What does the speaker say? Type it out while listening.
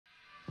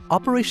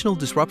Operational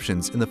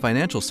disruptions in the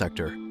financial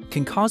sector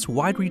can cause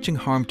wide-reaching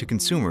harm to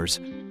consumers,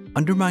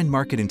 undermine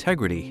market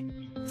integrity,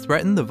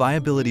 threaten the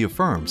viability of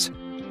firms,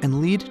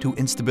 and lead to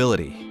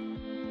instability.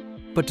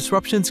 But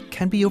disruptions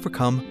can be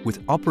overcome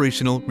with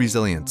operational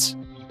resilience.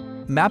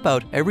 Map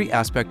out every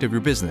aspect of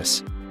your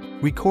business.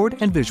 Record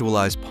and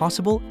visualize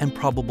possible and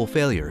probable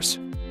failures.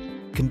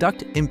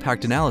 Conduct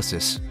impact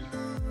analysis.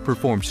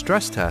 Perform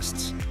stress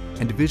tests,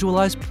 and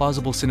visualize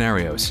plausible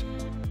scenarios.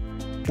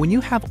 When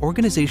you have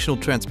organizational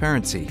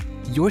transparency,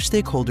 your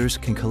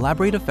stakeholders can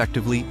collaborate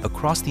effectively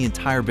across the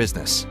entire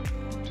business.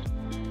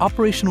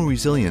 Operational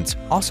resilience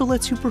also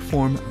lets you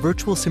perform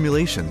virtual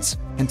simulations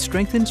and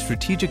strengthen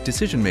strategic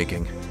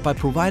decision-making by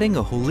providing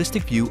a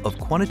holistic view of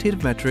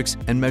quantitative metrics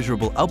and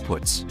measurable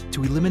outputs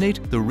to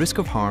eliminate the risk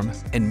of harm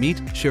and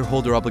meet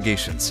shareholder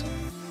obligations.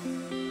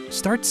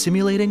 Start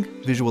simulating,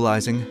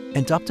 visualizing,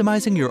 and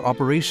optimizing your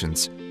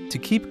operations to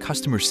keep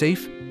customers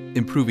safe,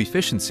 improve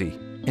efficiency,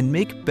 and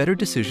make better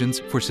decisions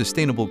for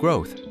sustainable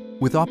growth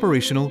with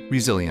operational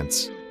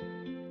resilience.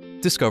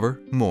 Discover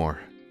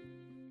more.